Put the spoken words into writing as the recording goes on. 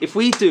If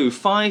we do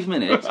 5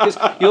 minutes, because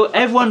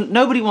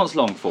nobody wants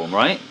long form,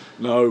 right?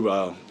 No,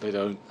 well, they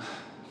don't.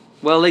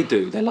 Well, they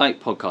do. They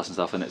like podcasts and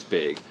stuff, and it's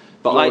big.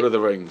 But Lord of the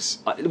Rings.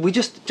 We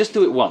just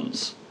do it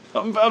once.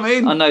 I'm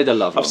in. I know they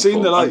love. I've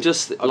seen the light. I'm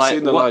just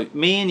like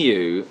me and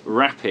you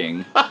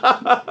rapping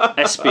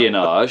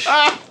espionage.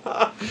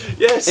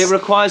 Yes. It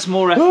requires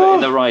more effort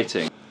in the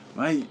writing.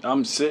 Mate,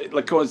 I'm sick.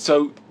 Like,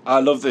 so I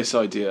love this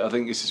idea. I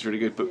think this is really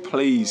good. But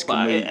please,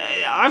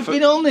 I've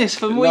been on this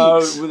for weeks. No,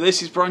 well,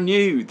 this is brand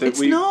new. That It's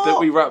not. That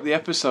we wrap the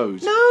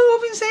episode. No,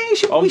 I've been saying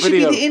we should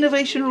be the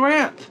innovation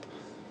rap.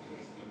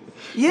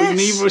 Yes, well,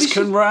 neither of us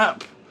can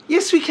rap.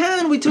 Yes, we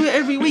can. We do it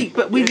every week,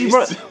 but we'd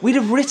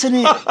have written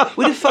it.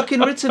 We'd have fucking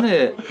written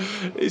it.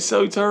 It's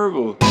so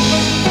terrible.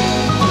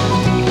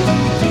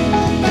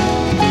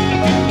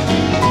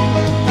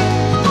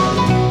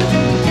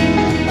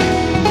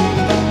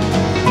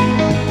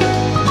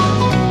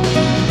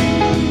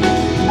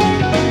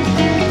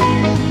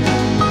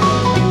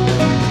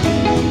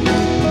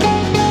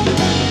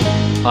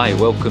 Hi,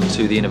 welcome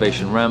to the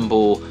Innovation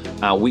Ramble,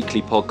 our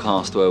weekly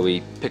podcast where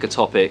we pick a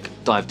topic,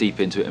 dive deep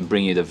into it and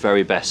bring you the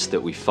very best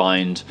that we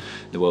find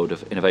in the world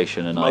of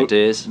innovation and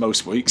ideas.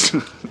 Most weeks.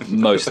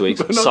 Most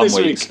weeks.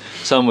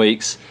 Some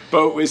weeks.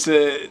 But it's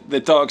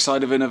the dark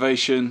side of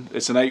innovation.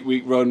 It's an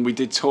 8-week run. We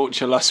did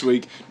Torture last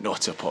week.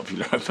 Not a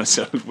popular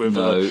episode with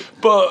her.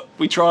 But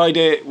we tried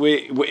it.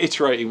 We're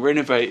iterating. We're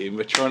innovating.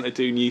 We're trying to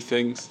do new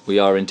things. We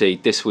are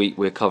indeed. This week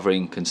we're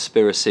covering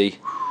conspiracy.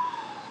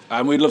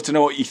 And we'd love to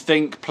know what you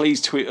think.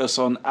 Please tweet us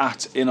on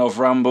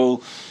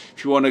 @InnovRamble.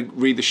 If you want to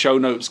read the show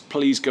notes,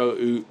 please go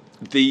to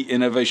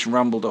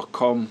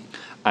theinnovationramble.com.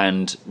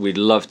 And we'd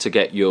love to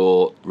get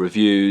your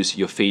reviews,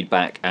 your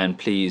feedback, and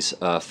please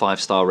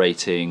 5-star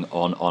rating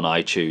on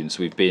iTunes.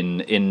 We've been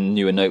in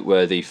New and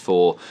Noteworthy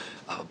for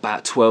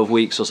about 12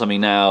 weeks or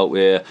something now.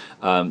 We're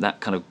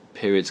that kind of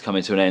period's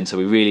coming to an end, so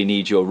we really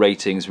need your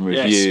ratings and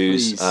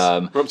reviews. Yes,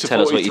 we're up to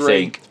tell 43. us what you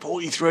think.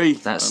 43.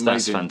 That's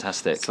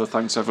fantastic. So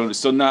thanks everyone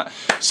that's done that.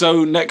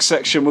 So next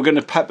section, we're going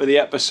to pepper the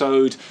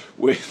episode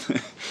with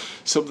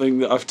something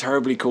that I've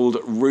terribly called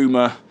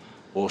rumour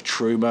or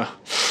truma.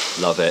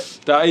 Love it.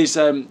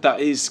 That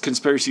is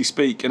conspiracy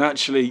speak. And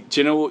actually,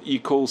 do you know what you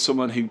call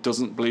someone who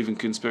doesn't believe in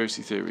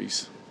conspiracy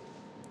theories?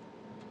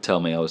 Tell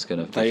me, I was going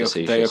to be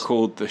facetious. They are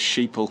called the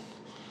sheeple.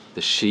 The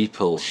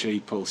sheeple.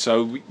 Sheeple.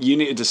 So you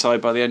need to decide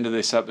by the end of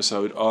this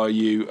episode, are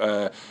you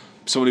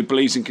someone who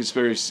believes in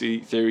conspiracy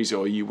theories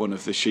or are you one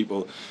of the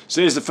sheeple?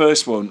 So here's the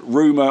first one,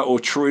 rumour or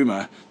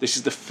truma. This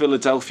is the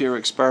Philadelphia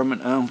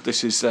experiment now.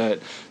 This is the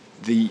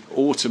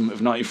autumn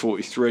of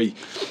 1943.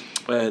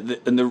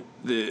 The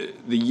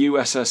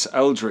USS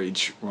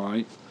Eldridge,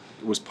 right,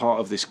 was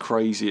part of this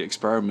crazy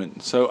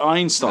experiment. So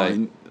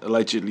Einstein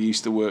allegedly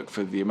used to work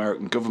for the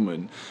American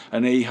government,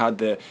 and he had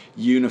the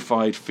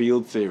unified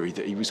field theory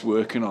that he was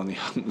working on. He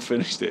hadn't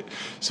finished it.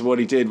 So what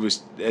he did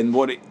was,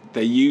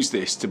 they used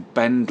this to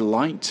bend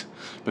light,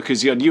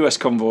 because you had US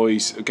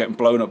convoys getting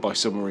blown up by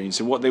submarines.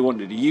 So what they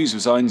wanted to use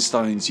was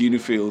Einstein's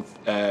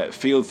unified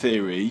field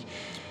theory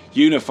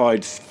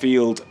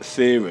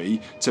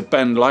to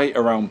bend light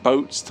around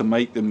boats to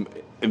make them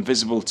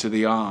invisible to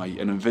the eye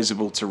and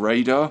invisible to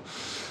radar.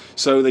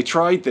 So they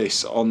tried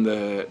this on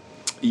the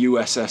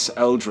USS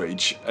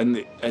Eldridge,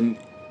 and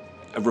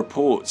a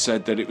report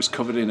said that it was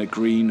covered in a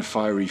green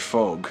fiery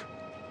fog,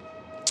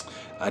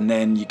 and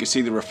then you could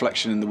see the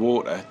reflection in the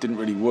water. It didn't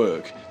really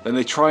work. Then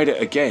they tried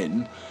it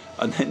again,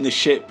 and then the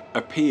ship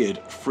appeared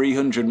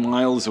 300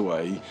 miles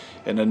away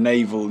in a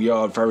naval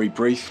yard very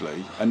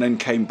briefly, and then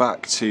came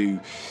back to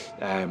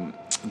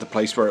the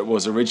place where it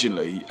was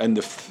originally, and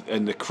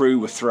the crew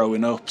were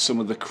throwing up. Some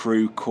of the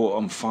crew caught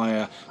on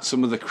fire.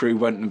 Some of the crew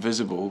went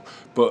invisible.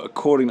 But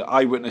according to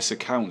eyewitness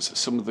accounts,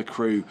 some of the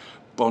crew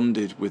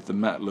bonded with the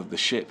metal of the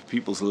ship.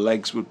 People's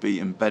legs would be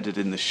embedded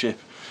in the ship.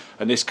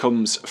 And this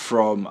comes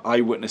from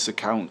eyewitness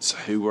accounts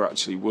who were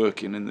actually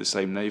working in the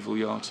same naval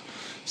yard.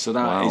 So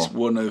that is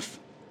one of,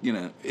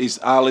 is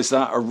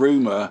that a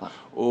rumour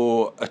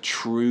or a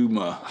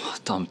truma?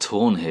 I'm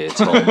torn here,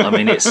 Tom. I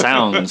mean, it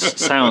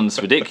sounds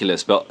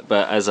ridiculous, but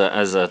as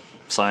a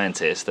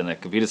scientist and a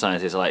computer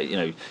scientist,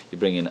 you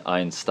bring in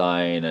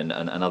Einstein and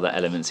other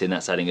elements in,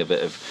 that's adding a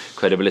bit of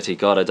credibility.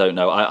 God, I don't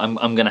know.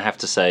 I'm going to have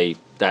to say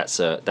that's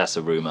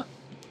a rumour.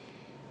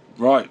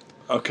 Right.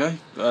 Okay.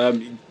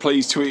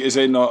 Please tweet us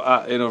in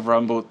at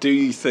InnovRamble. Do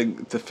you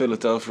think the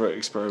Philadelphia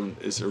experiment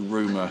is a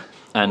rumour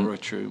or a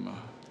truma?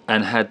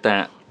 And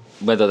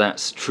whether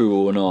that's true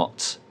or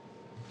not,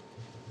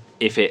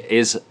 if it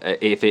is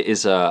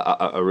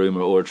a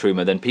rumor or a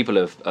truma, then people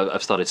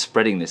have started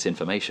spreading this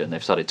information.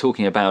 They've started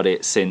talking about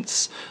it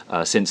since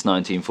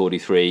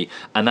 1943,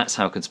 and that's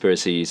how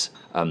conspiracies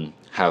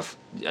have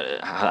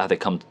they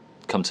come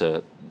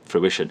to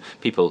fruition.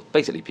 People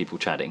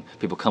chatting,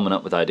 people coming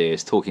up with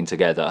ideas, talking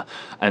together.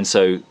 And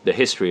so the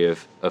history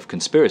of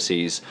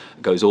conspiracies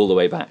goes all the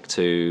way back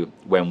to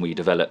when we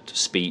developed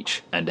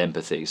speech and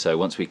empathy. So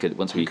once we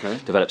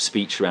developed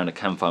speech around a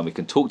campfire, we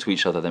can talk to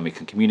each other, then we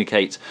can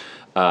communicate.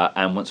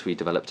 And once we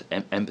developed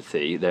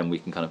empathy, then we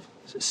can kind of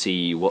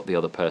see what the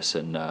other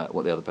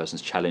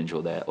person's challenge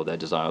or their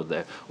desire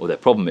or their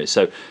problem is.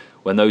 So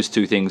when those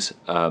two things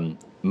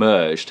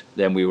merged,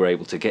 then we were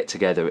able to get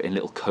together in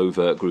little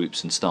covert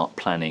groups and start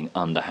planning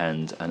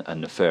underhand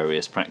and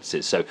nefarious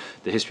practices. So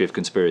the history of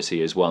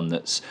conspiracy is one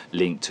that's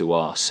linked to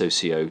our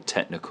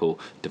socio-technical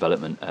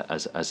development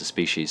as a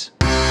species.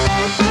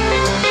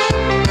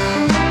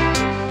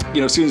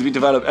 As soon as we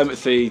develop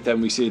empathy, then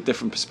we see a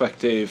different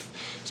perspective.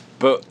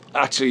 But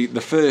actually,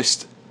 the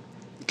first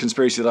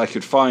conspiracy that I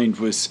could find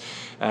was,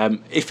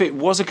 if it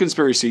was a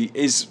conspiracy,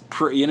 is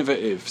pretty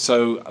innovative.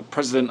 So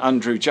President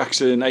Andrew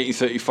Jackson,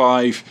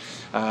 1835,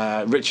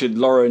 Richard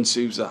Lawrence,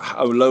 who's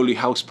a lowly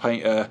house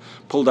painter,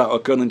 pulled out a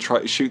gun and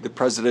tried to shoot the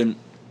president.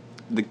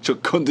 The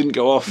gun didn't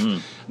go off,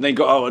 and then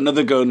got out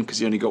another gun because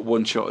he only got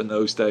one shot in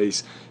those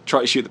days.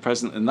 Tried to shoot the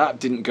president, and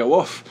that didn't go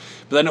off.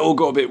 But then it all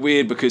got a bit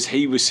weird because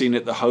he was seen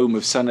at the home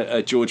of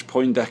Senator George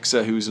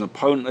Poindexter, who was an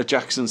opponent of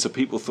Jackson. So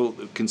people thought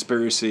the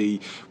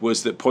conspiracy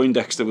was that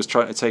Poindexter was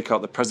trying to take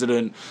out the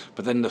president.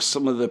 But then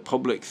some of the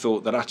public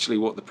thought that actually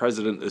what the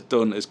president has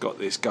done is got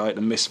this guy to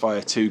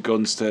misfire two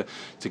guns to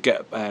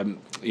get the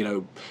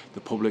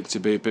public to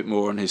be a bit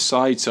more on his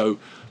side. So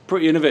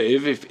pretty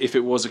innovative if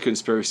it was a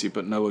conspiracy,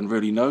 but no one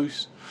really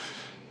knows.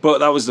 But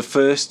that was the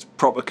first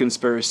proper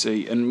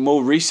conspiracy, and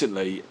more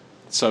recently,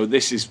 so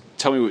this is,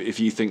 tell me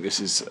if you think this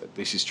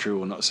is true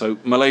or not. So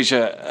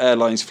Malaysia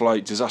Airlines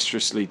flight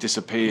disastrously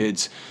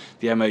disappeared,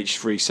 the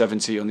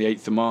MH370 on the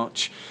 8th of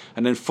March,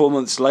 and then 4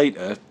 months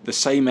later, the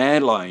same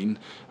airline,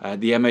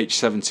 the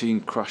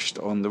MH17 crashed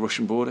on the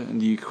Russian border in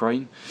the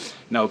Ukraine.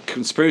 Now,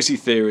 conspiracy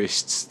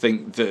theorists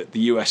think that the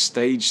US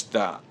staged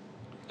that.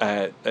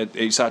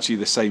 It's actually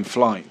the same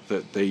flight,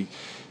 that the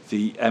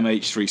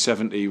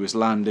MH370 was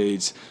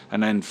landed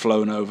and then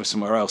flown over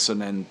somewhere else,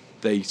 and then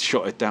they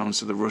shot it down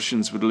so the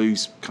Russians would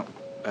lose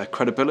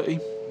credibility.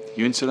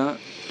 You into that?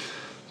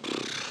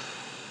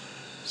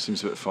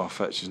 Seems a bit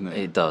far-fetched, isn't it?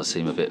 It does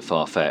seem a bit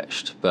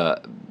far-fetched,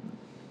 but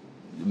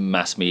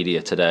mass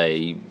media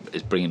today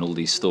is bringing all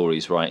these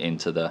stories right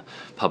into the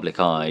public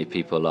eye.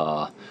 People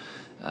are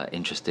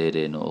interested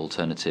in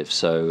alternatives,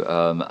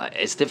 so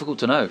it's difficult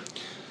to know.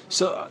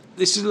 So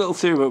this is a little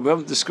theory, but we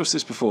haven't discussed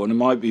this before, and it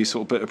might be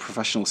sort of a bit of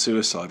professional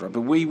suicide, right?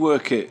 But we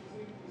work at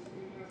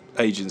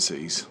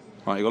agencies,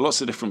 right? You've got lots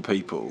of different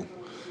people,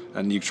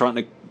 and you're trying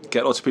to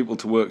get lots of people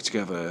to work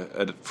together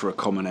for a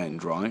common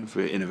end, right?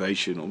 For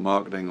innovation or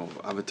marketing or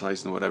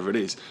advertising or whatever it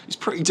is. It's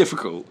pretty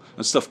difficult,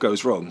 and stuff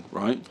goes wrong,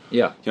 right?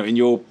 Yeah. In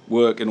your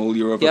work and all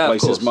your other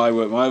places, my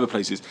work, my other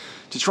places,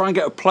 to try and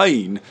get a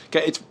plane,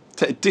 get it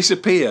to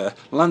disappear,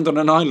 land on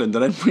an island,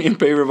 and then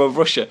reappear above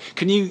Russia.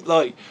 Can you, you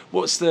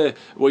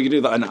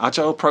do that, an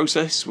agile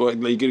process? What,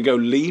 are you going to go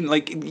lean?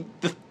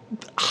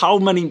 How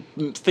many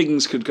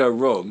things could go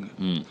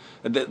wrong?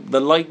 The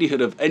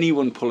likelihood of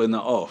anyone pulling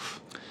that off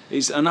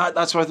is, and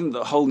that's why I think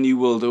the whole New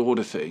World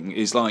Order thing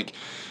is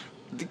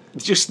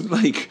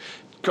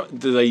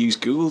do they use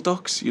Google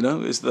Docs?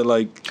 Is there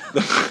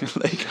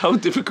how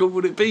difficult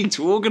would it be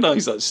to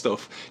organise that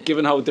stuff,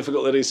 given how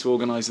difficult it is to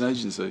organise an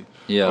agency?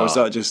 Yeah. Or is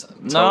that just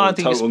I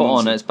think it's spot on.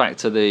 Nonsense? It's back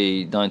to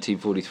the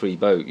 1943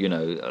 boat.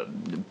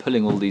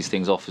 Pulling all these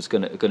things off is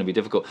going to be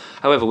difficult.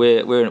 However,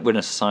 we're in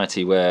a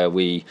society where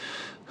we're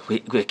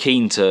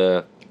keen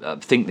to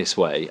think this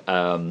way.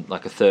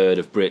 Like a third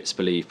of Brits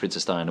believe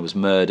Princess Diana was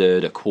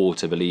murdered, a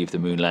quarter believe the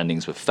moon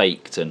landings were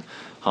faked, and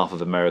half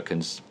of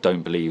Americans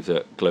don't believe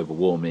that global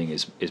warming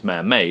is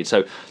man-made.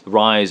 So the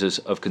rise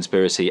of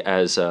conspiracy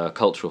as a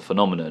cultural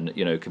phenomenon,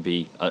 can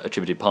be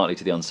attributed partly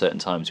to the uncertain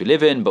times we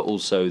live in, but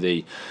also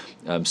the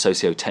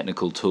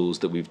socio-technical tools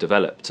that we've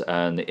developed,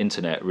 and the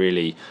internet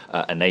really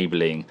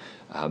enabling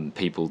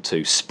people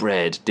to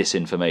spread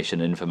disinformation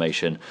and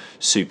information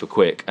super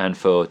quick, and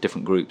for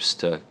different groups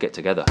to get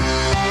together.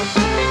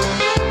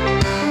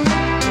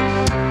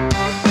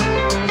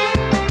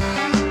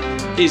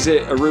 Is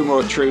it a rumour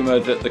or trumour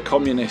that the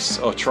communists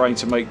are trying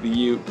to make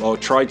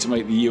tried to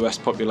make the US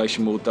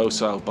population more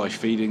docile by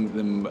feeding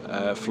them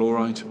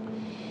fluoride?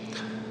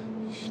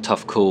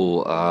 Tough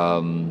call.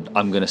 I'm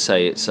going to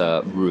say it's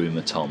a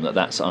rumour, Tom,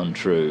 that's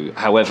untrue.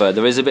 However,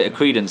 there is a bit of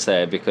credence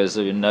there, because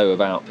you know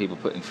about people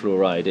putting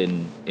fluoride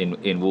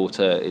in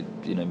water.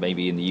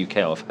 Maybe in the UK,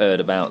 I've heard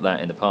about that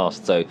in the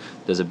past. So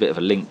there's a bit of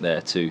a link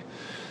there to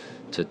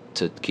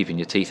keeping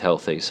your teeth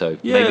healthy. So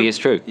maybe it's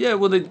true. Yeah.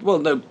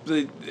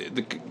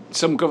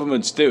 Some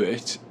governments do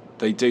it.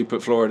 They do put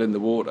fluoride in the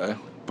water.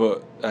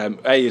 But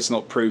it's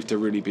not proved to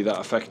really be that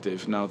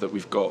effective now that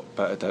we've got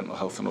better dental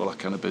health and all that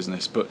kind of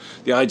business. But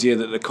the idea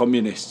that the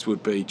communists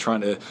would be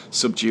trying to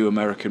subdue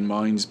American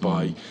minds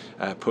by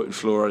putting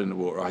fluoride in the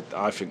water,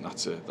 I think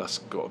that's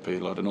got to be a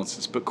lot of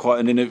nonsense. But quite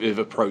an innovative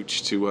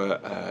approach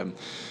to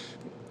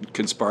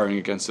conspiring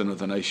against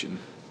another nation.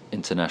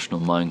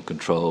 International mind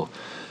control.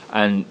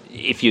 And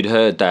if you'd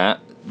heard that,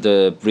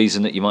 the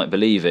reason that you might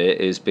believe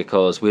it is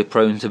because we're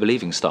prone to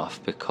believing stuff,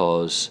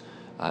 because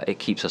it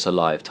keeps us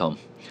alive, Tom.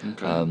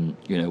 Okay.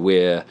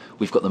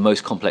 We've got the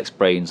most complex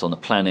brains on the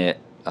planet.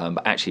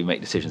 but actually we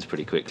make decisions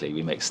pretty quickly.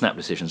 We make snap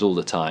decisions all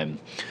the time,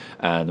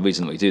 and the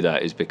reason that we do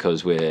that is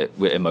because we're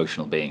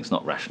emotional beings,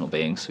 not rational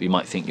beings. You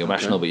might think you're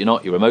rational, but you're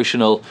not. You're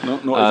emotional.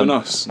 Not even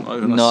us. Not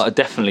even us.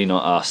 Definitely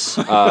not us.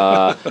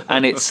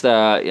 And it's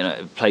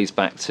it plays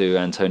back to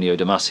Antonio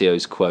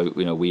Damasio's quote.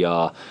 We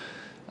are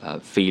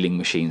feeling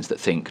machines that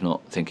think,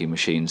 not thinking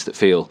machines that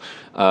feel.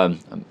 I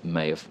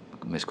may have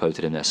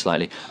misquoted him there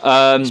slightly.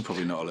 He's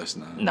probably not a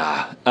listener.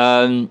 Nah.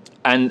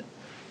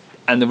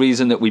 And the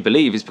reason that we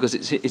believe is because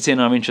it's in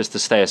our interest to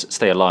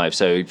stay alive.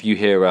 So if you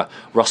hear a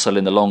rustle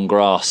in the long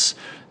grass,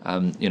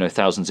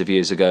 thousands of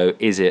years ago,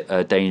 is it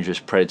a dangerous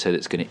predator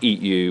that's going to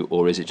eat you,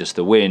 or is it just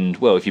the wind?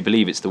 Well, if you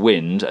believe it's the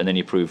wind and then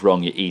you prove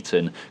wrong, you're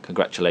eaten.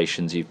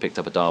 Congratulations, you've picked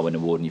up a Darwin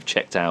Award and you've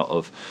checked out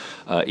of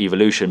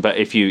evolution. But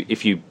if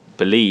you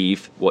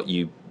believe what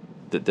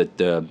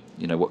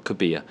what could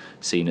be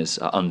seen as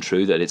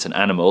untrue, that it's an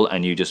animal,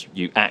 and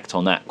you act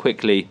on that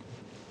quickly,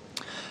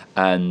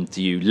 and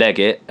you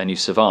leg it and you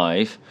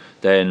survive,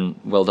 then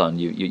well done,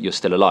 you're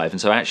still alive. And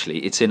so actually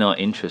it's in our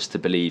interest to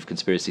believe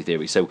conspiracy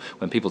theories. So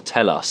when people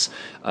tell us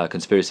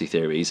conspiracy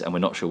theories and we're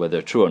not sure whether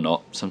they're true or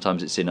not,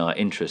 sometimes it's in our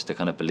interest to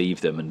kind of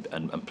believe them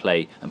and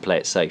play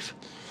it safe.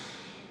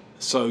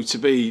 So to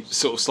be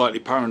sort of slightly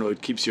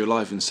paranoid keeps you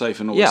alive and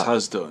safe, and always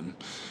has done.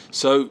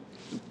 So,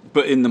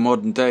 but in the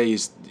modern day,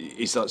 is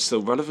that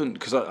still relevant?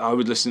 Because I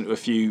would listen to a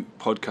few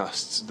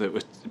podcasts that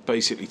were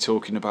basically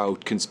talking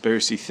about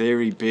conspiracy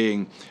theory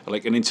being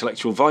like an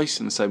intellectual vice,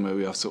 in the same way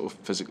we have sort of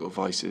physical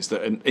vices.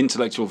 That an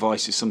intellectual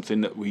vice is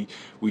something that we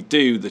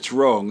do that's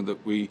wrong,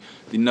 that we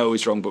know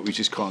is wrong, but we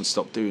just can't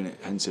stop doing it,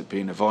 hence it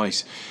being a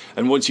vice.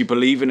 And once you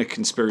believe in a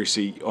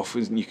conspiracy,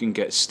 often you can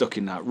get stuck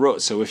in that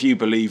rut. So if you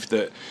believe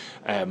that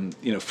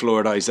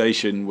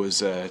fluoridization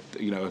was a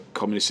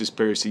communist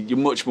conspiracy, you're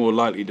much more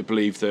likely to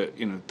believe that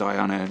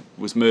Diana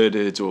was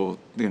murdered, or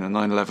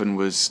 9/11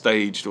 was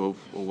staged, or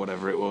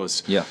whatever it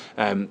was.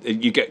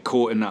 You get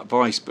caught in that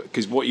vice, but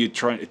because what you're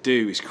trying to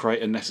do is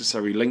create a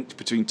necessary link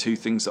between two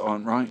things that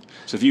aren't right.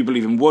 So if you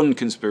believe in one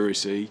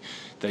conspiracy,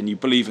 then you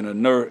believe in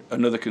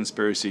another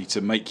conspiracy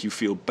to make you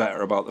feel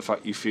better about the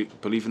fact you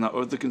believe in that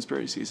other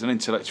conspiracy. It's an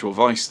intellectual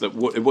vice that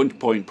at one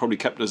point probably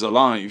kept us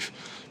alive,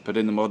 but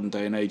in the modern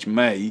day and age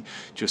may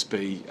just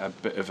be a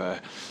bit of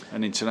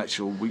an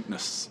intellectual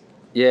weakness.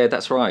 Yeah,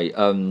 that's right.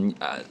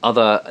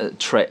 Other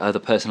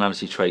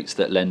personality traits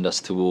that lend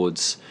us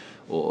towards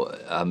or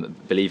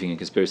believing in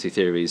conspiracy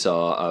theories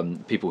are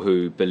people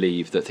who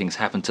believe that things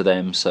happen to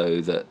them, so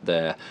that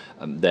their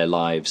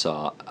lives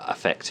are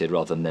affected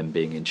rather than them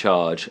being in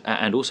charge,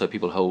 and also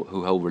people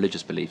who hold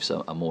religious beliefs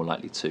are more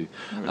likely to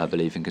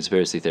believe in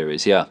conspiracy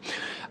theories. Yeah,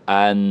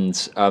 and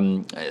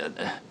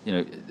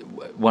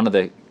one of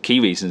the key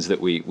reasons that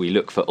we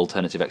look for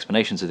alternative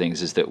explanations of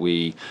things is that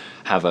we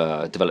have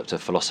developed a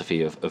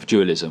philosophy of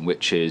dualism,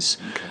 which is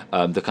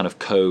the kind of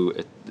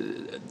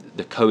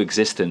the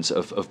coexistence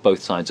of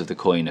both sides of the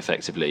coin,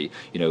 effectively,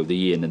 the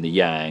yin and the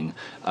yang,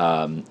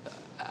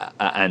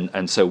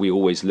 and so we're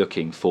always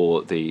looking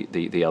for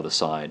the other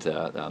side,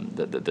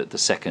 the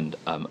second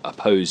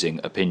opposing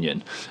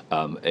opinion,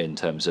 in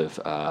terms of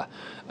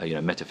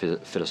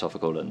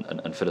metaphilosophical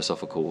and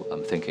philosophical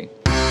thinking.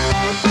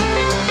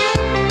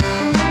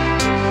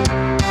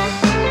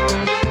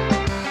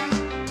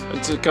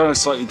 To kind of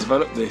slightly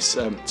develop this,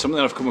 something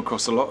that I've come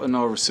across a lot in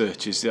our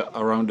research is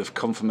around of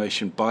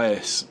confirmation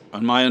bias.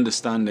 And my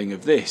understanding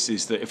of this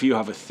is that if you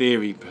have a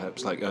theory,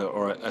 perhaps like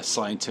a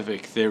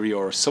scientific theory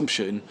or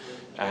assumption,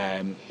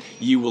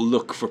 you will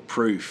look for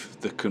proof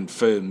that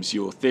confirms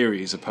your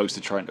theory, as opposed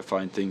to trying to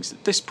find things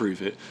that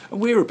disprove it. And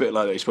we're a bit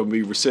like this when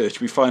we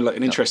research. We find like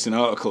an interesting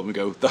article and we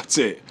go, that's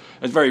it.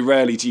 And very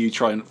rarely do you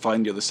try and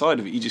find the other side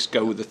of it. You just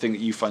go with the thing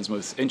that you find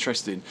most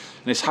interesting.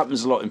 And this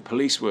happens a lot in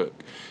police work.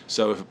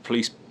 So if a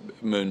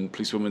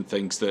policewoman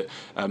thinks that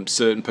a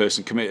certain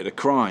person committed a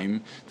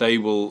crime, they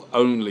will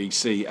only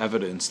see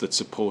evidence that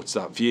supports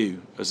that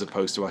view, as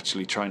opposed to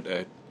actually trying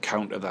to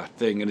counter that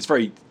thing. And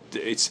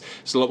it's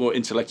a lot more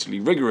intellectually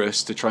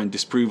rigorous to try and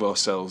disprove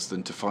ourselves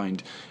than to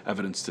find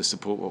evidence to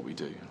support what we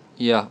do.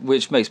 Yeah,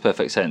 which makes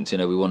perfect sense.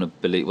 We want to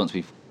believe, once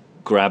we've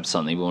grabbed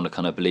something, we want to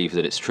kind of believe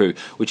that it's true,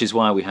 which is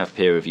why we have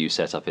peer review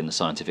set up in the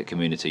scientific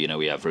community.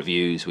 We have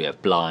reviews, we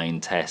have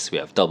blind tests, we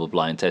have double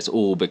blind tests,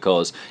 all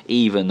because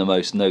even the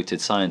most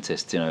noted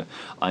scientists,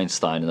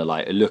 Einstein and the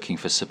like, are looking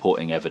for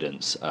supporting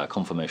evidence,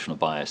 confirmational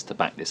bias, to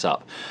back this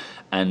up.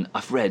 And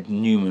I've read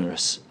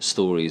numerous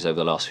stories over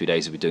the last few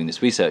days as we're doing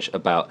this research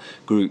about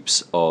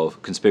groups of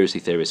conspiracy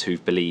theorists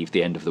who've believed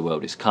the end of the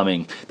world is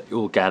coming. They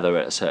all gather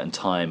at a certain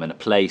time and a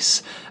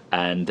place,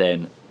 and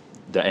then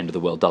the end of the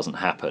world doesn't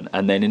happen.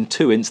 And then in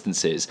two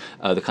instances,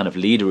 the kind of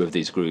leader of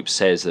these groups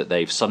says that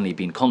they've suddenly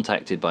been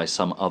contacted by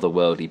some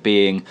otherworldly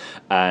being,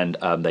 and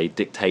they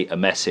dictate a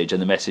message,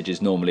 and the message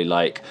is normally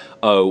like,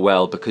 oh,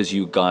 well, because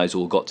you guys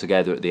all got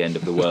together at the end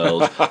of the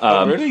world,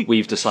 Really?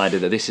 we've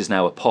decided that this is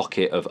now a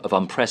pocket of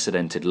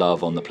unprecedented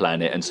love on the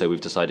planet, and so we've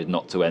decided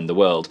not to end the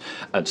world,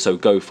 and so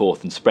go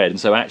forth and spread. And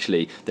so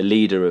actually the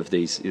leader of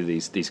these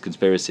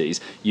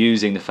conspiracies,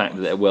 using the fact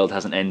that their world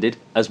hasn't ended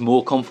as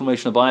more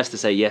confirmational bias to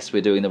say, yes,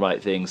 we're doing the right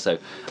right thing. So,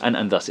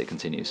 and thus it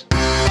continues.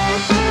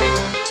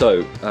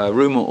 So,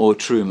 rumour or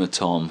trumour,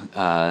 Tom?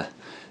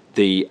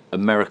 The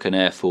American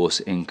Air Force,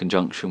 in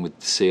conjunction with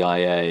the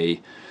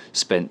CIA,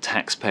 spent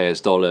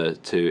taxpayers' dollar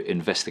to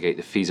investigate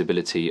the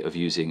feasibility of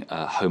using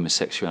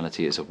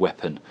homosexuality as a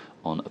weapon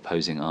on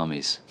opposing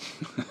armies.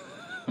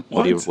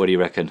 What do you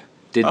reckon?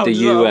 Did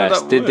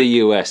the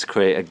US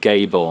create a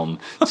gay bomb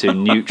to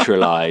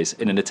neutralise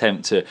in an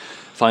attempt to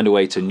find a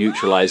way to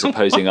neutralise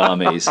opposing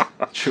armies?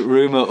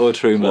 Rumour or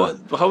trumour?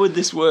 How would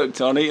this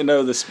work? I need to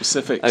know the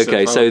specifics.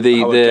 Okay, so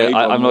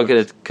I'm not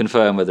going to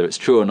confirm whether it's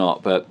true or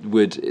not, but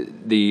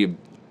the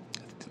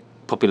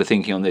popular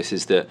thinking on this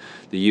is that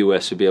the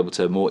US would be able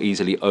to more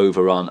easily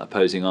overrun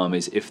opposing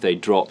armies if they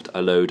dropped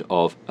a load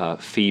of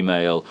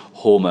female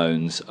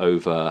hormones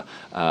over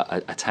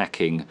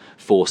attacking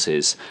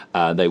forces.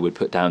 They would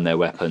put down their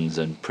weapons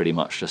and pretty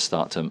much just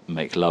start to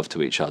make love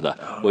to each other.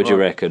 What do you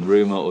reckon,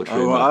 rumour or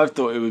trumour? I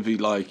thought it would be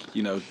like,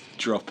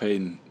 drop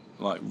in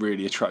like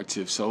really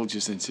attractive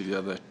soldiers into the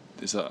other.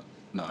 Is that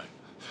no?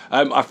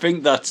 I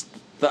think I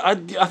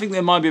think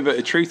there might be a bit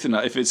of truth in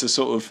that if it's a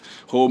sort of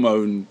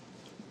hormone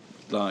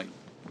like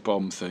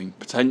bomb thing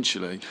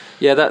potentially.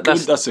 Yeah,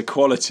 that's a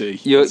quality.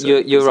 You're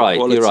right.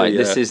 Quality, you're right.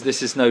 Yeah.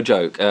 This is no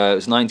joke. It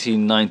was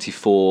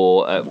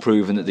 1994,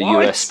 proven that the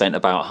US spent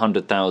about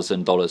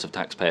 $100,000 of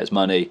taxpayers'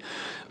 money.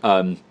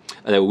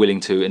 They were willing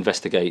to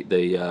investigate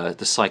the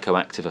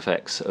psychoactive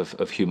effects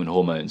of human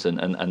hormones,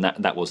 and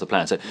that was the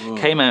plan. So it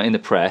came out in the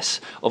press.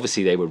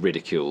 Obviously, they were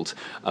ridiculed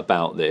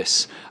about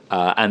this.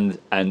 And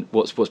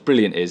what's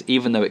brilliant is,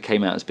 even though it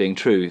came out as being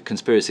true,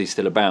 conspiracies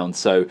still abound.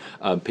 So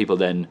people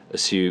then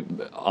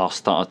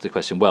started the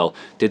question: well,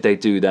 did they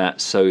do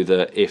that so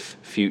that if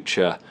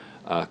future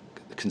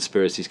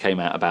conspiracies came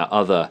out about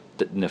other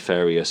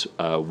nefarious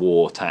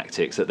war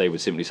tactics, that they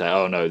would simply say,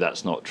 oh no,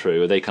 that's not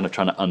true? Are they kind of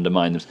trying to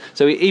undermine them?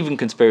 So even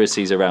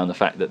conspiracies around the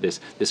fact that this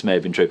may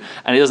have been true.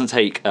 And it doesn't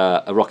take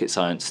a rocket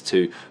science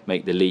to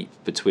make the leap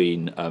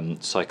between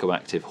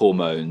psychoactive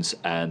hormones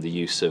and the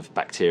use of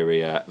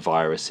bacteria,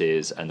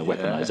 viruses, and the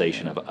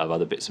weaponization of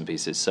other bits and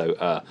pieces.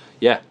 So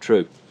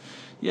true.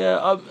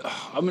 Yeah,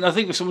 I mean, I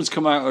think if someone's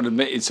come out and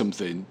admitted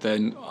something,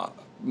 then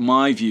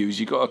my view is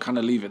you've got to kind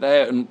of leave it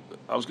there. And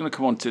I was going to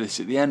come on to this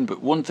at the end,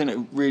 but one thing that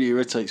really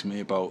irritates me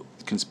about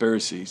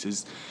conspiracies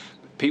is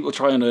people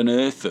try and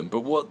unearth them. But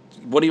what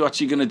are you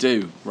actually going to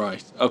do?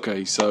 Right,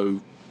 okay,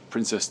 so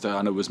Princess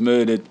Diana was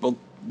murdered. Well,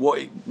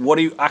 what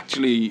are you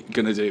actually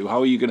going to do?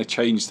 How are you going to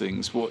change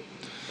things?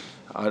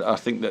 I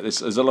think that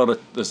there's a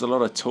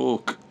lot of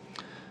talk,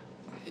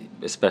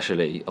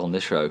 especially on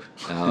this show.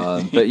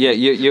 But yeah,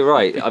 you're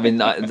right. I mean,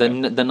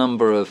 the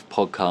number of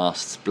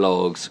podcasts,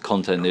 blogs,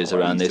 content news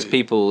around this,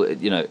 people,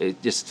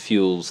 it just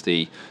fuels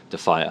the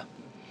fire.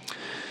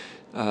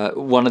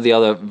 One of the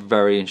other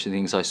very interesting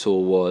things I saw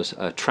was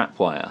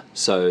Trapwire.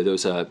 So there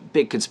was a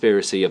big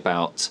conspiracy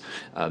about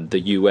the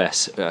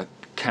US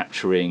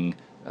capturing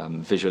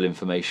visual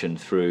information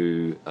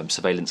through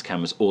surveillance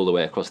cameras all the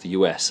way across the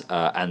US,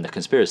 and the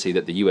conspiracy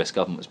that the US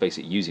government was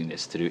basically using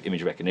this to do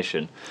image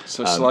recognition.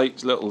 So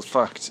slight little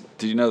fact,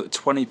 did you know that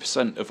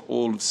 20% of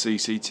all of the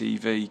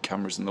CCTV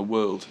cameras in the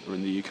world are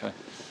in the UK?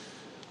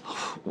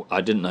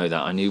 I didn't know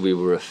that. I knew we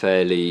were a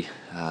fairly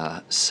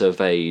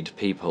surveyed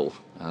people,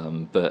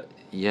 but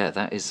yeah,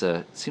 that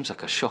seems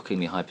like a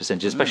shockingly high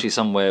percentage, especially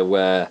somewhere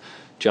where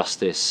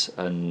justice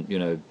and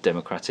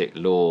democratic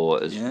law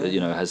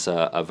has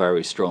a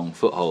very strong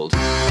foothold.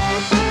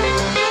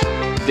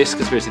 This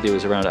conspiracy theory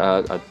was around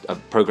a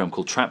program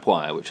called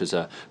Trapwire, which was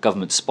a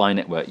government spy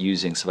network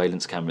using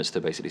surveillance cameras to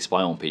basically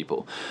spy on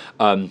people.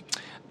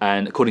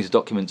 And according to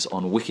documents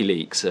on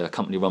WikiLeaks, a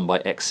company run by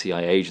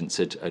ex-CIA agents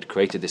had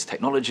created this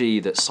technology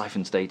that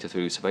siphons data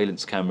through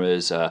surveillance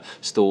cameras,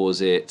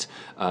 stores it,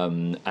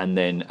 and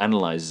then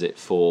analyzes it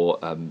for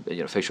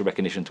facial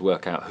recognition to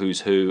work out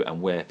who's who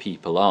and where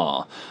people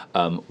are,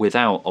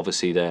 without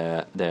obviously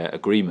their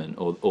agreement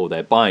or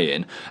their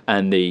buy-in.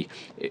 And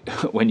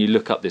when you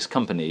look up this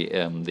company,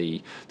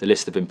 the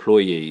list of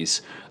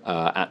employees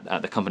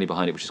at the company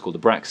behind it, which is called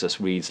Abraxas,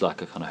 reads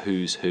like a kind of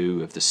who's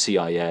who of the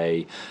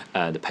CIA,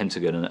 the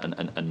Pentagon,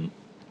 and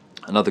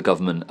other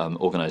government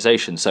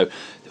organisations. So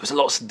there was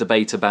lots of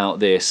debate about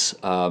this.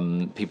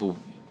 People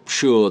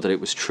sure that it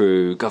was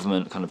true,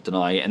 government kind of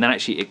deny it, and then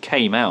actually it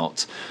came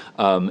out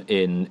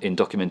in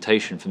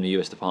documentation from the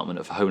US Department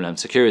of Homeland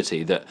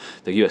Security that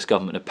the US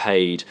government had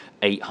paid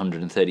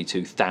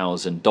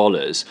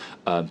 $832,000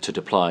 to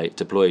deploy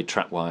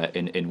Trapwire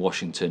in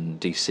Washington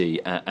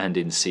DC and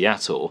in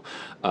Seattle,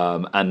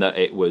 and that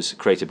it was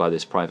created by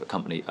this private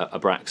company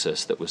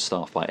Abraxas that was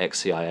staffed by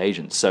ex-CIA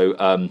agents. So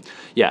and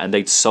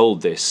they'd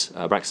sold this.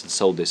 Abraxas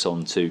sold this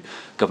on to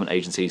government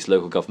agencies,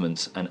 local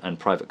governments, and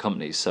private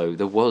companies. So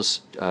there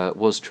was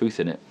truth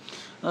in it.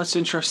 That's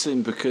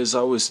interesting, because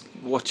I was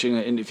watching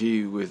an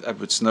interview with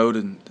Edward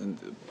Snowden, and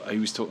he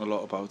was talking a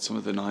lot about some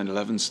of the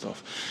 9/11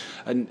 stuff.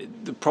 And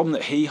the problem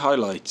that he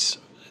highlights,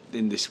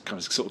 in this kind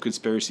of sort of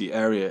conspiracy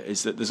area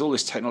is that there's all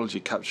this technology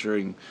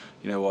capturing,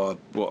 our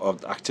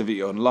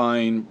activity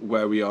online,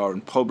 where we are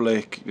in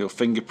public,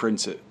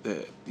 fingerprints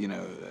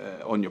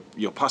on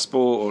your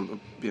passport,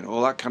 or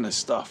all that kind of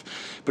stuff.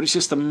 But it's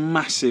just a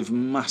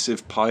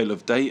massive pile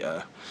of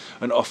data,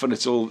 and often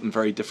it's all in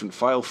very different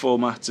file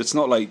formats. It's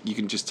not like you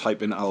can just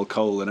type in Al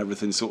Cole and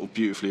everything's sort of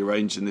beautifully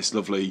arranged in this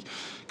lovely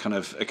kind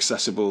of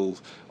accessible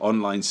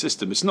online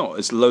system. It's not.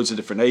 It's loads of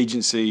different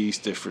agencies,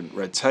 different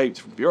red tape,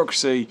 different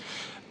bureaucracy.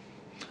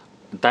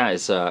 That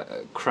is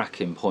a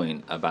cracking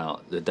point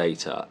about the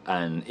data,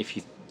 and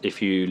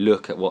if you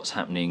look at what's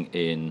happening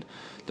in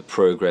the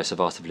progress of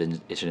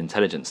artificial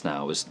intelligence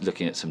now, I was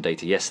looking at some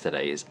data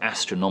yesterday, is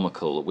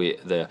astronomical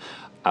with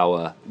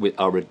our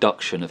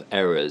reduction of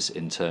errors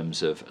in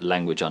terms of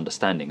language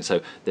understanding. So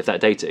if that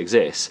data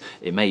exists,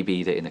 it may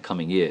be that in the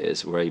coming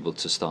years we're able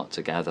to start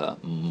to gather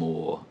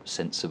more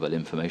sensible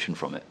information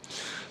from it.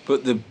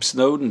 But the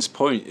Snowden's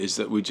point is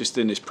that we're just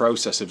in this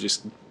process of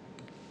just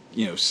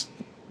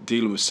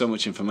dealing with so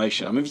much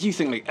information. I mean, if you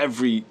think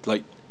every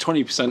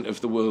 20%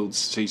 of the world's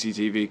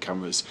CCTV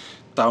cameras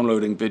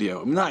downloading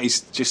video, I mean, that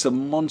is just a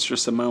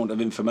monstrous amount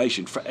of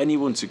information for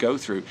anyone to go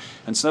through.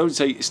 And Snowden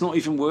say it's not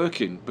even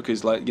working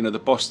because,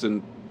 the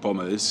Boston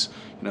bombers,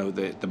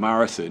 the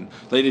marathon,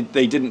 they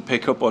didn't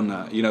pick up on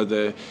that.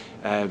 The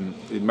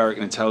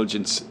American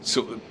intelligence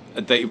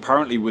they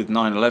apparently with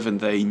 9/11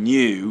 they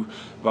knew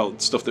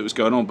about stuff that was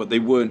going on, but they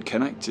weren't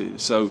connected.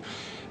 So.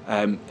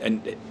 And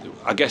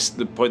I guess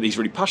the point that he's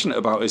really passionate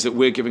about is that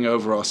we're giving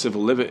over our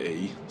civil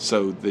liberty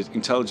so the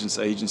intelligence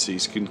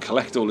agencies can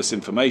collect all this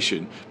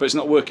information, but it's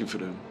not working for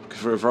them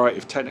for a variety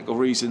of technical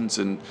reasons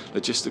and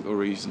logistical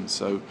reasons.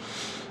 So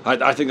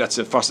I think that's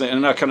a fascinating,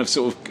 and that kind of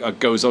sort of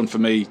goes on for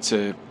me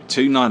to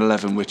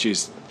 9/11, which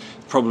is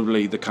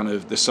probably the kind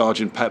of the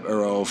Sergeant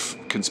Pepper of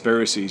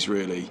conspiracies,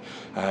 really.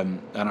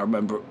 And I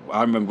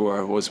remember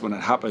where I was when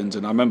it happened,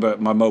 and I remember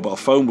my mobile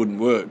phone wouldn't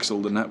work because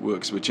all the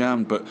networks were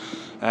jammed, but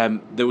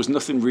there was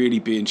nothing really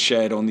being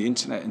shared on the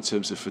internet in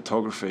terms of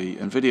photography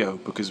and video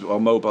because our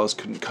mobiles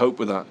couldn't cope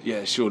with that.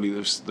 Yeah, surely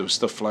there was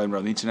stuff flying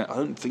around the internet. I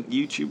don't think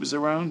YouTube was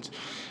around,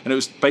 and it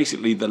was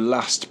basically the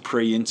last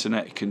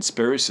pre-internet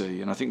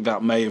conspiracy, and I think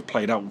that may have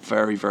played out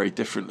very, very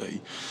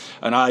differently.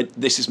 And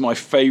this is my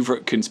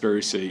favourite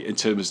conspiracy in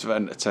terms of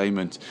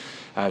entertainment.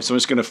 So I'm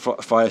just going to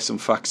fire some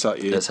facts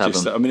at you. Let's have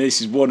them. I mean,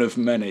 this is one of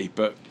many,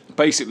 but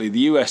basically the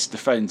US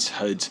defence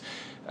had,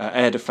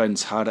 air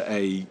defence had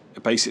a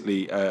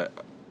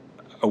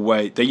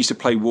way. They used to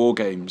play war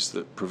games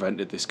that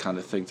prevented this kind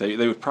of thing.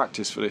 They would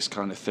practice for this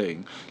kind of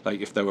thing, like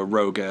if there were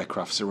rogue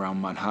aircrafts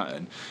around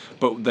Manhattan,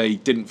 but they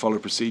didn't follow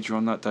procedure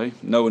on that day.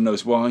 No one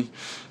knows why.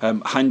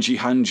 Hanji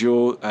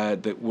Hanjo,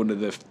 one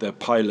of the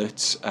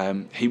pilots,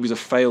 he was a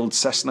failed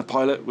Cessna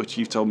pilot, which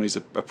you've told me is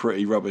a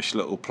pretty rubbish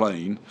little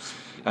plane.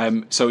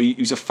 So he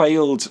was a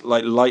failed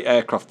light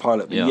aircraft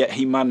pilot, but yet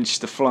he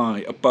managed to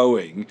fly a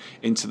Boeing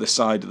into the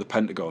side of the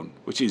Pentagon,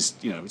 which is,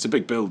 it's a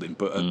big building,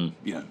 but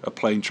a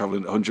plane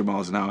traveling at 100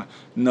 miles an hour,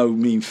 no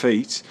mean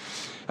feat.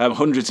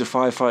 Hundreds of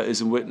firefighters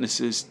and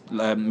witnesses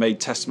made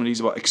testimonies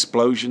about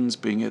explosions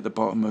being at the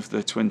bottom of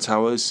the Twin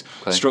Towers.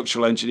 Okay.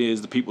 Structural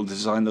engineers, the people who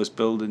designed those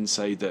buildings,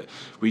 say that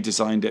we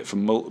designed it for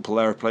multiple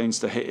airplanes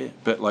to hit it,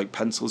 but like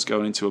pencils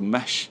going into a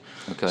mesh.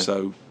 Okay.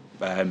 So.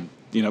 And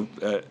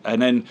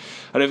then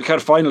kind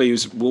of finally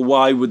was, well,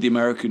 why would the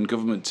American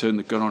government turn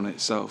the gun on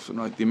itself? And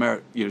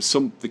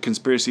the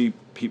conspiracy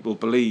people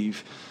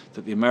believe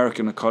that the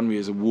American economy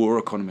is a war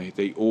economy.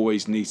 They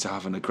always need to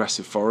have an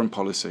aggressive foreign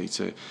policy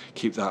to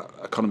keep that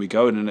economy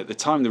going. And at the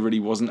time, there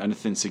really wasn't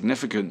anything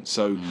significant.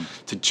 So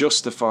to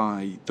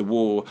justify the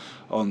war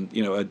on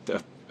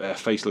a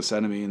faceless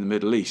enemy in the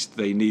Middle East,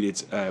 they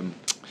needed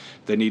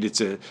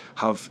to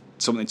have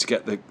something to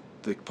get the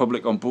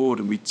public on board,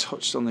 and we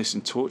touched on this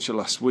in Torture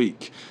last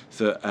week,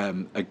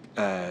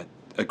 that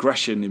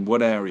aggression in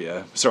one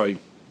area,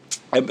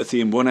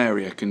 empathy in one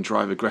area can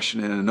drive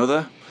aggression in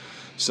another.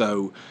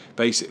 So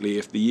basically,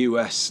 if the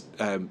US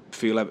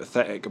feel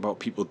empathetic about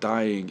people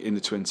dying in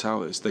the Twin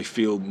Towers, they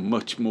feel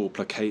much more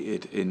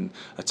placated in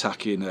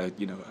attacking,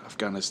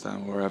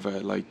 Afghanistan or wherever,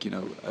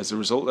 as a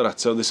result of that.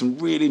 So there's some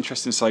really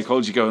interesting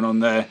psychology going on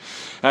there.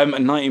 And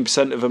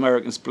 19% of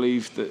Americans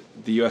believe that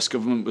the US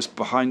government was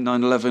behind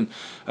 9/11.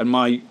 And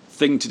my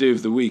thing to do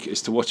of the week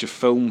is to watch a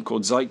film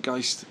called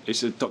Zeitgeist.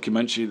 It's a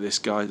documentary of this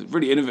guy,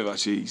 really innovative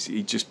actually.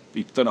 He's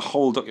done a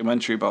whole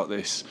documentary about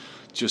this,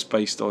 just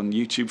based on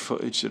YouTube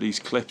footage that he's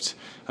clipped,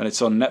 and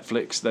it's on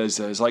Netflix. There's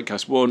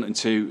Zeitgeist 1 and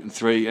 2 and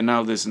 3, and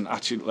now there's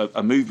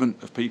a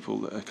movement of people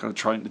that are kind of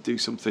trying to do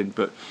something.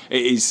 But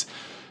it is,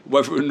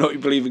 whether or not you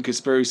believe in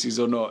conspiracies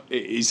or not,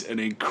 it is an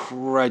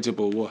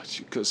incredible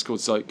watch. It's called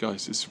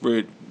Zeitgeist. It's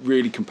really,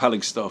 really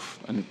compelling stuff,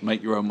 and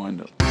make your own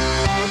mind up.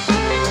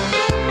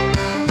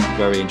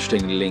 Very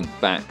interesting link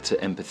back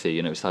to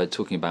empathy. We started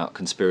talking about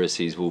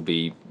conspiracies were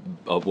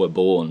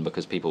born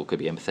because people could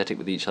be empathetic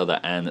with each other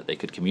and that they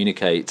could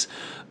communicate.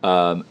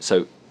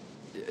 So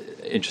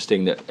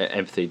interesting that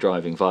empathy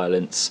driving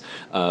violence,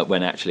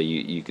 when actually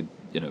you could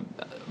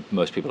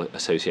most people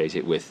associate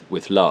it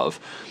with love.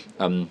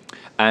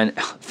 And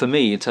for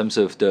me, in terms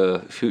of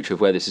the future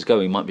of where this is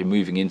going, might be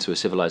moving into a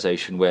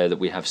civilization where that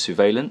we have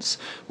surveillance,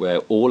 where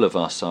all of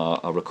us are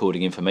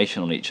recording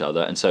information on each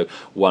other. And so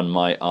one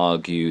might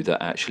argue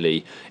that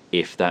actually,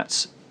 if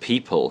that's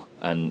people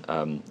and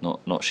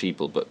not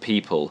sheeple, but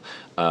people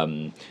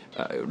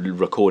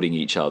recording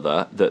each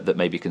other, that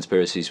maybe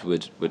conspiracies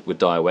would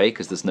die away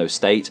because there's no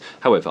state.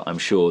 However, I'm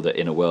sure that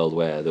in a world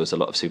where there was a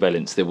lot of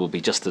surveillance, there will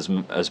be just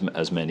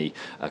as many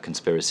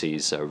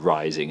conspiracies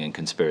rising and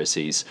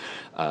conspiracy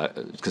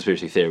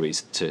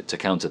theories to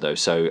counter those.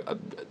 So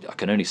I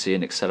can only see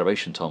an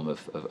acceleration, Tom,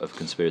 of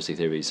conspiracy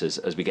theories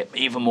as we get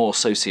even more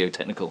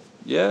socio-technical.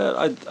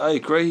 Yeah, I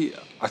agree.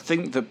 I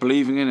think that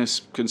believing in a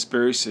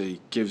conspiracy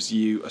gives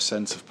you a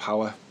sense of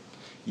power.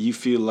 You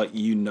feel like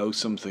you know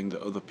something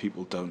that other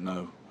people don't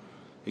know.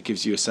 It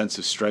gives you a sense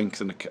of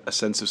strength and a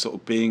sense of sort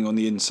of being on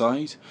the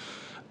inside.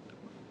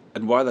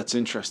 And why that's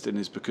interesting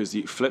is because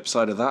the flip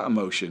side of that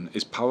emotion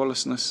is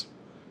powerlessness.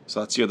 So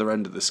that's the other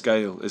end of the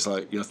scale. It's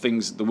like,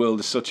 the world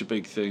is such a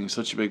big thing,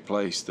 such a big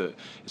place, that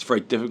it's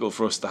very difficult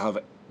for us to have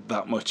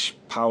that much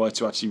power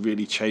to actually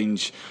really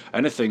change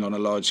anything on a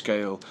large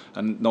scale,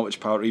 and not much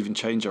power to even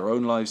change our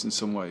own lives in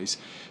some ways.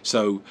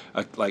 So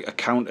a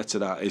counter to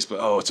that is,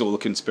 it's all a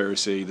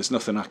conspiracy, there's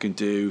nothing I can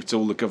do, it's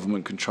all the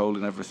government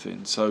controlling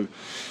everything. So,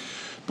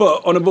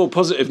 but on a more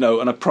positive note,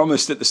 and I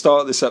promised at the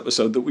start of this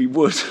episode that we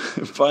would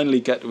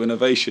finally get to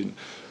innovation,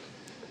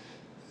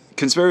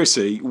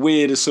 conspiracy,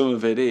 weird as some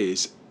of it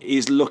is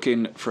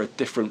looking for a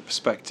different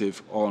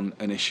perspective on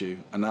an issue,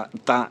 and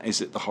that is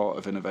at the heart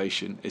of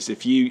innovation. Is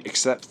if you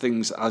accept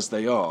things as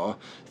they are,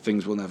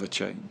 things will never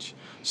change.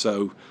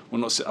 So I'm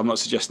not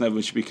suggesting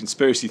everyone should be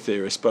conspiracy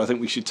theorists, but I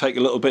think we should take a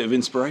little bit of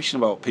inspiration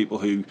about people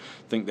who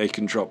think they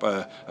can drop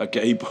a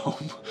gay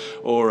bomb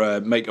or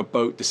make a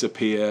boat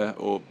disappear,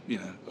 or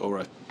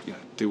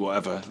do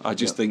whatever. I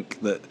just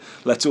think that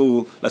let's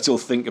all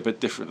think a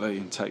bit differently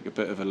and take a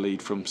bit of a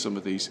lead from some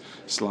of these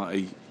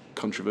slightly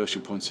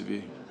controversial points of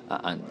view.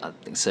 And I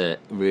think it's a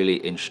really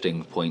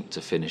interesting point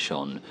to finish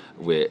on,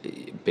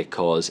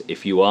 because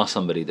if you are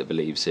somebody that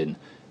believes in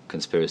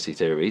conspiracy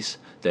theories,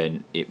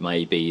 then it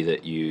may be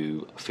that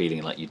you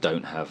feeling like you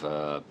don't have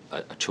a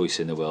choice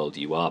in the world,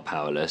 you are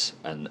powerless,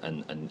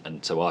 and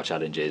so our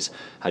challenge is,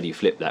 how do you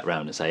flip that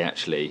round and say,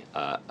 actually,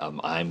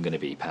 I'm going to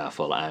be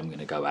powerful, I'm going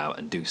to go out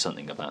and do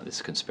something about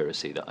this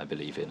conspiracy that I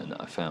believe in and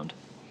that I found.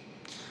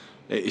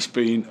 It's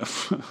been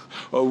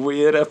a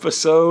weird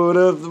episode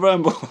of The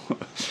Ramble.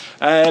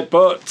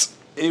 But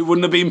it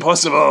wouldn't have been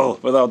possible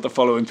without the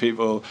following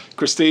people.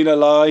 Christina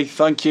Lai,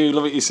 thank you.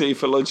 Love what you see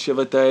for lunch the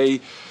other day.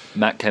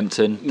 Matt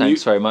Kempton,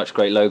 thanks very much.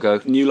 Great logo.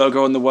 New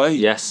logo on the way.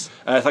 Yes.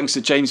 Thanks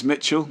to James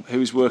Mitchell,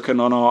 who's working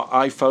on our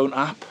iPhone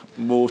app.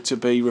 More to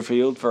be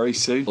revealed very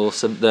soon.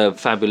 Awesome. The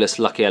fabulous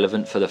Lucky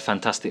Elephant for the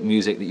fantastic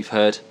music that you've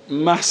heard.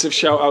 Massive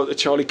shout out to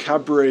Charlie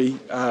Cadbury,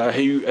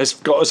 who has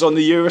got us on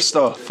the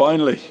Eurostar,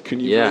 finally. Can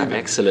you believe it?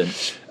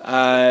 Excellent.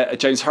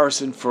 James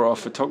Harrison for our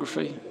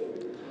photography.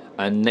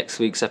 And next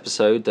week's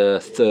episode, the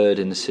third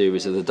in the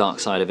series of The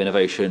Dark Side of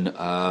Innovation,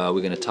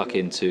 we're going to tuck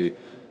into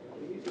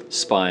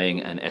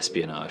spying and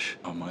espionage.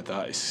 Oh my,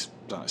 that's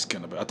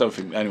going to be... I don't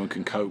think anyone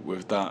can cope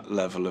with that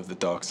level of the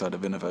dark side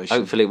of innovation.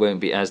 Hopefully it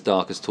won't be as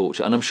dark as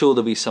Torture, and I'm sure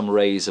there'll be some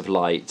rays of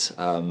light.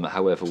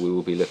 However, we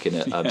will be looking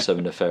at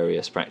some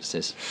nefarious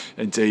practices.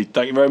 Indeed.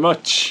 Thank you very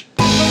much.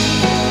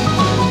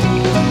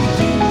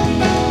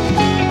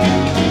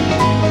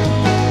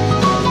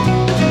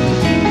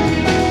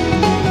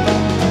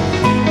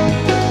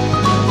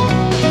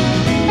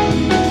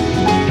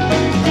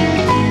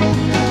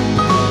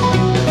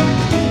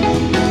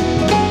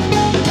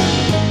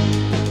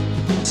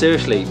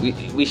 Seriously,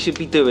 we should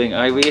be doing,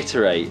 I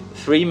reiterate,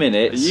 3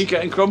 minutes. Are you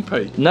getting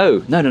grumpy?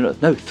 No,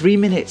 3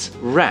 minutes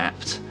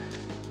wrapped.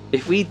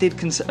 If we did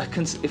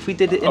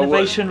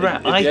innovation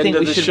wrap, I think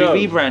we should be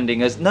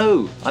rebranding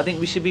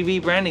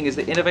as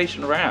the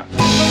innovation wrap.